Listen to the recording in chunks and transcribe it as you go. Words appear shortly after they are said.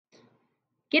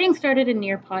Getting started in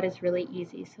Nearpod is really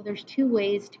easy. So there's two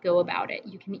ways to go about it.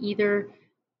 You can either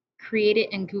create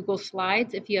it in Google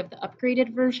Slides if you have the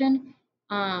upgraded version.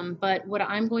 But what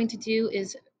I'm going to do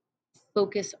is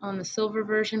focus on the silver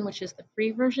version, which is the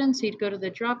free version. So you'd go to the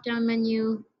drop-down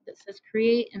menu that says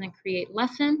create and then create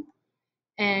lesson.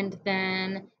 And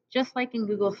then just like in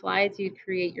Google Slides, you'd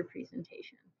create your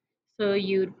presentation. So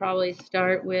you'd probably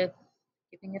start with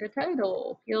giving it a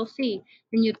title, PLC.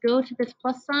 Then you'd go to this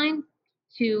plus sign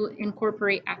to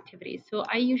incorporate activities. So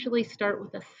I usually start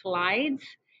with the slides,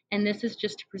 and this is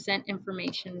just to present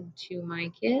information to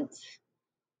my kids.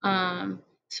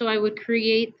 So I would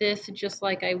create this just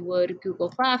like I would Google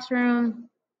Classroom,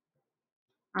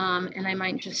 and I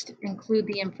might just include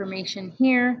the information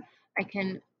here. I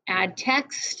can add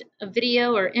text, a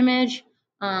video, or image.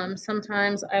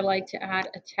 Sometimes I like to add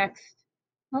a text.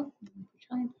 Oh,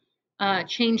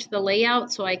 change the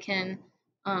layout so I can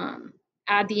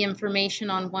add the information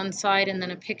on one side and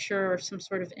then a picture or some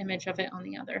sort of image of it on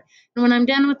the other. And when I'm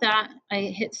done with that, I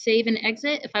hit save and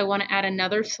exit. If I want to add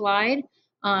another slide,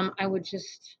 I would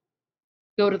just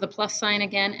go to the plus sign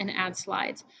again and add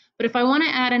slides. But if I want to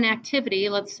add an activity,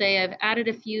 let's say I've added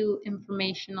a few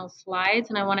informational slides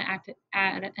and I want to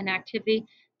add an activity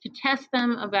to test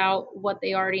them about what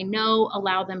they already know,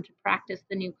 allow them to practice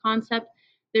the new concept.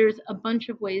 There's a bunch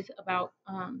of ways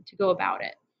to go about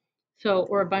it. So,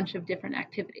 or a bunch of different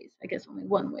activities. I guess only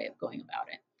one way of going about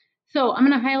it. So I'm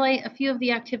going to highlight a few of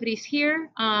the activities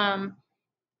here.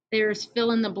 There's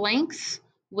fill in the blanks,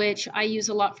 which I use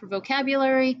a lot for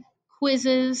vocabulary.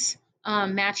 Quizzes,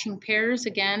 matching pairs,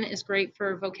 again, is great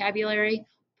for vocabulary.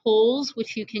 Polls,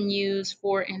 which you can use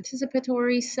for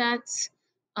anticipatory sets.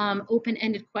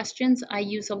 Open-ended questions, I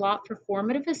use a lot for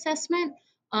formative assessment.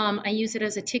 I use it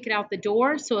as a ticket out the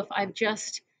door. So if I've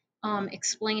just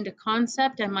explained a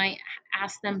concept, I might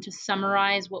ask them to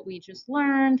summarize what we just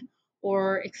learned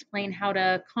or explain how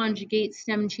to conjugate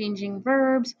stem-changing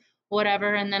verbs,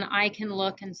 whatever, and then I can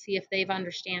look and see if they've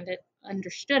understood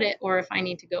it, or if I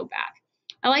need to go back.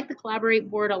 I like the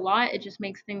Collaborate board a lot. It just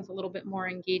makes things a little bit more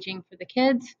engaging for the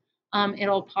kids.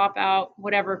 It'll pop out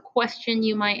whatever question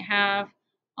you might have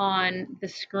on the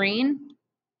screen,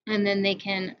 and then they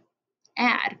can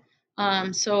add.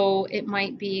 So it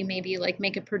might be maybe like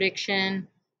make a prediction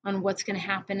on what's going to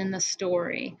happen in the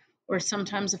story. Or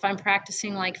sometimes if I'm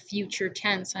practicing like future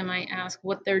tense, I might ask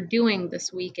what they're doing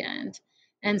this weekend.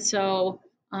 And so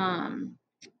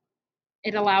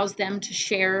it allows them to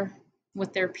share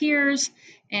with their peers,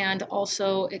 and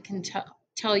also it can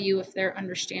tell you if they're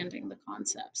understanding the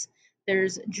concepts.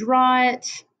 There's draw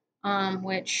it,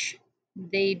 which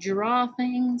they draw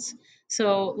things.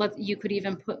 So you could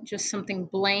even put just something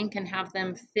blank and have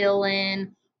them fill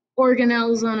in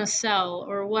organelles on a cell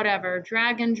or whatever.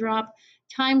 Drag and drop.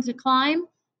 Time to climb,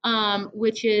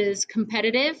 which is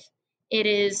competitive. It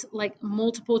is like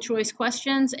multiple choice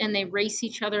questions and they race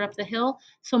each other up the hill.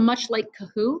 So much like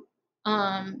Kahoot,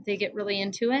 they get really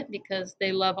into it because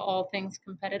they love all things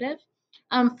competitive.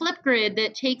 Flipgrid,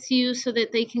 that takes you so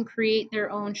that they can create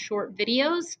their own short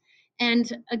videos,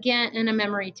 and again, in a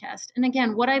memory test. And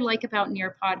again, what I like about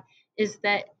Nearpod is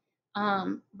that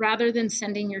rather than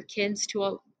sending your kids to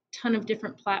a ton of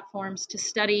different platforms to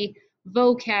study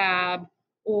vocab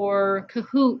or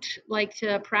Kahoot, like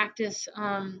to practice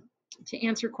to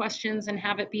answer questions and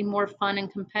have it be more fun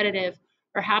and competitive,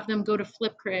 or have them go to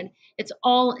Flipgrid, it's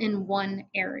all in one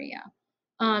area.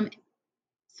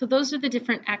 So those are the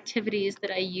different activities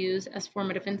that I use as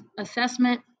formative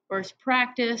assessment or as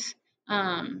practice.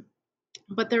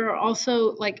 But there are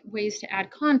also like ways to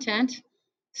add content.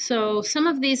 So some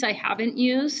of these I haven't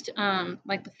used,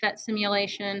 like the PhET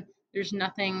simulation. There's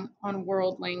nothing on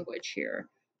world language here,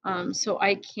 so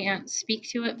I can't speak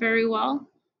to it very well.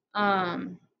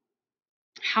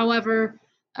 However,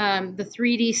 the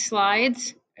 3D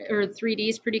slides, or 3D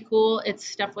is pretty cool. It's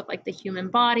stuff with like the human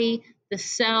body, the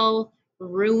cell,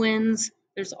 ruins.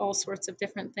 There's all sorts of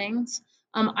different things.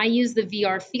 I use the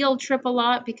VR field trip a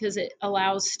lot because it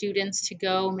allows students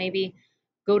to maybe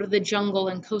go to the jungle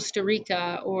in Costa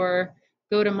Rica or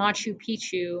go to Machu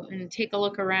Picchu and take a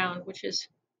look around, which is,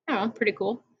 I don't know, pretty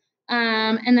cool.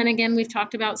 And then again, we've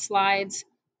talked about slides,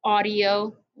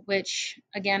 audio, which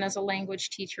again, as a language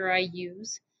teacher, I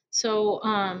use. So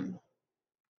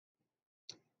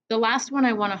the last one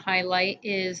I want to highlight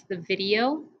is the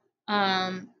video.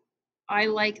 I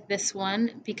like this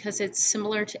one because it's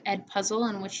similar to Edpuzzle,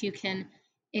 in which you can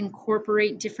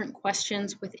incorporate different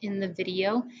questions within the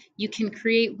video. You can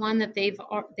create one that they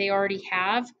already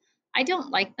have. I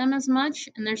don't like them as much,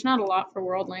 and there's not a lot for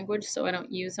world language, so I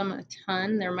don't use them a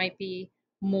ton. There might be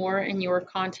more in your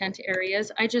content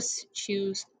areas. I just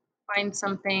choose find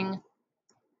something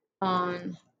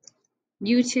on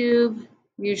YouTube.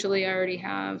 Usually I already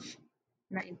have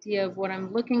an idea of what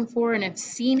I'm looking for and have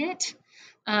seen it.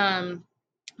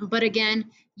 But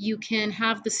again, you can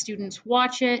have the students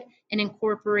watch it and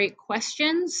incorporate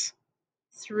questions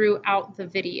throughout the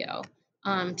video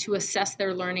to assess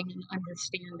their learning and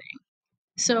understanding.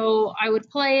 So I would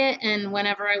play it, and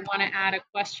whenever I want to add a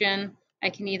question, I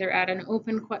can either add an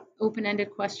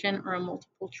open-ended question or a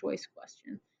multiple choice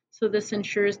question. So this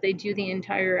ensures they do the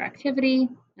entire activity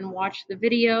and watch the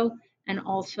video, and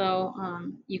also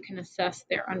you can assess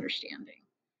their understanding.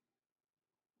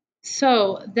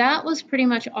 So that was pretty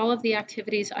much all of the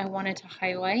activities I wanted to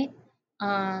highlight.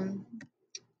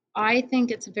 I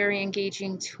think it's a very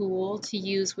engaging tool to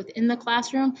use within the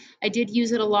classroom. I did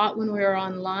use it a lot when we were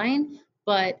online,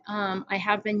 but I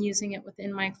have been using it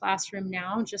within my classroom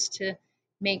now just to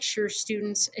make sure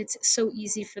students, it's so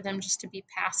easy for them just to be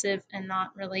passive and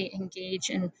not really engage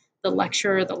in the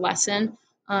lecture or the lesson.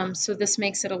 So this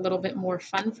makes it a little bit more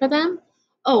fun for them.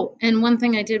 Oh, and one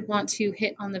thing I did want to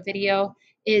hit on the video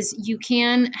is you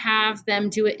can have them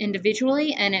do it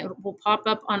individually and it will pop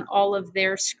up on all of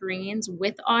their screens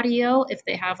with audio if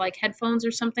they have like headphones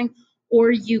or something, or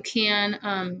you can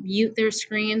mute their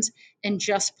screens and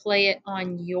just play it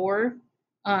on your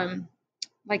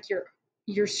like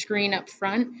your screen up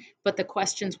front, but the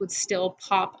questions would still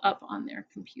pop up on their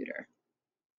computer.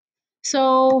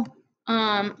 So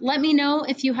let me know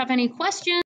if you have any questions.